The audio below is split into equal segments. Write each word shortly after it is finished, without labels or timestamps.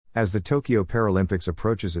As the Tokyo Paralympics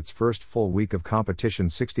approaches its first full week of competition,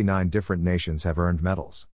 69 different nations have earned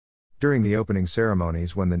medals. During the opening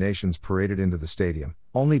ceremonies, when the nations paraded into the stadium,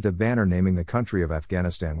 only the banner naming the country of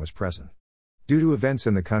Afghanistan was present. Due to events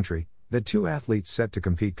in the country, the 2 athletes set to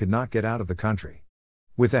compete could not get out of the country.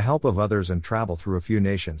 With the help of others and travel through a few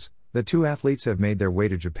nations, the 2 athletes have made their way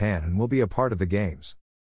to Japan and will be a part of the Games.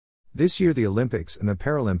 This year the Olympics and the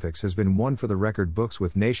Paralympics has been one for the record books,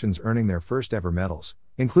 with nations earning their first ever medals,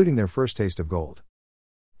 including their first taste of gold.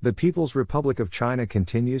 The People's Republic of China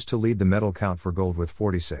continues to lead the medal count for gold with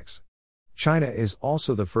 46. China is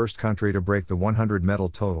also the first country to break the 100 medal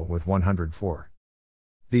total with 104.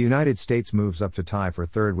 The United States moves up to tie for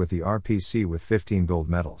third with the RPC with 15 gold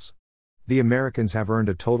medals. The Americans have earned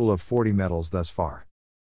a total of 40 medals thus far.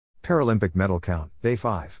 Paralympic medal count, Day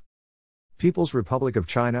 5. People's Republic of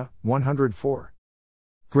China, 104.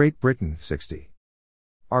 Great Britain, 60.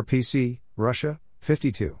 RPC, Russia,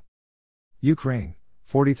 52. Ukraine,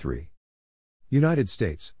 43. United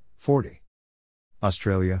States, 40.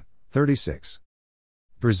 Australia, 36.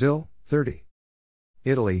 Brazil, 30.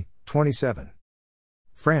 Italy, 27.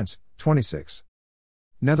 France, 26.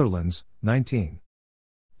 Netherlands, 19.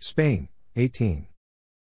 Spain, 18.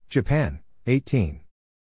 Japan, 18.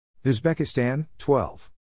 Uzbekistan, 12.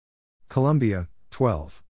 Colombia,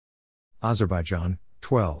 12. Azerbaijan,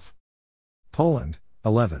 12. Poland,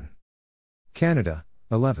 11. Canada,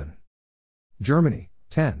 11. Germany,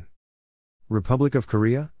 10. Republic of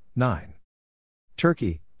Korea, 9.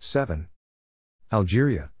 Turkey, 7.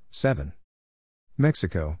 Algeria, 7.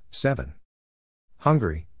 Mexico, 7.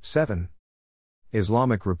 Hungary, 7.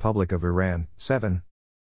 Islamic Republic of Iran, 7.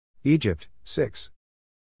 Egypt, 6.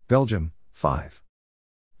 Belgium, 5.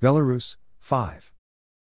 Belarus, 5.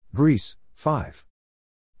 Greece, 5.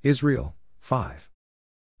 Israel, 5.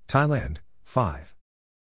 Thailand, 5.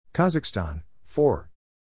 Kazakhstan, 4.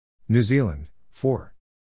 New Zealand, 4.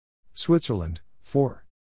 Switzerland, 4.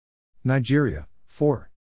 Nigeria,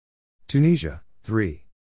 4. Tunisia, 3.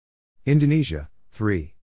 Indonesia,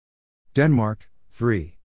 3. Denmark,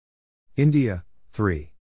 3. India,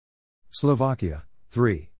 3. Slovakia,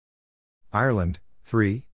 3. Ireland,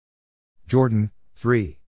 3. Jordan,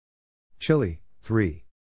 3. Chile, 3.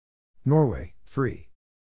 Norway, 3.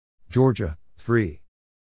 Georgia, 3.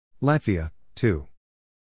 Latvia, 2.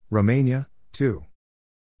 Romania, 2.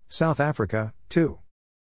 South Africa, 2.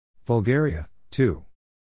 Bulgaria, 2.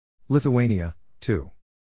 Lithuania, 2.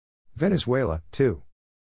 Venezuela, 2.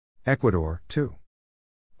 Ecuador, 2.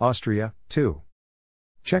 Austria, 2.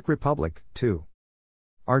 Czech Republic, 2.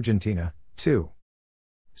 Argentina, 2.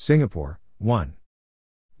 Singapore, 1.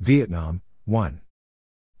 Vietnam, 1.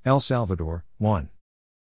 El Salvador, 1.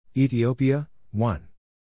 Ethiopia, 1.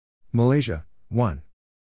 Malaysia, 1.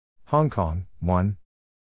 Hong Kong, 1.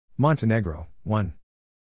 Montenegro, 1.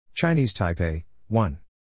 Chinese Taipei, 1.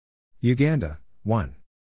 Uganda, 1.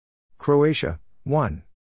 Croatia, 1.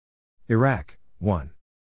 Iraq, 1.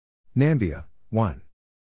 Namibia, 1.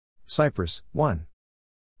 Cyprus, 1.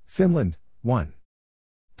 Finland, 1.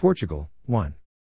 Portugal, 1.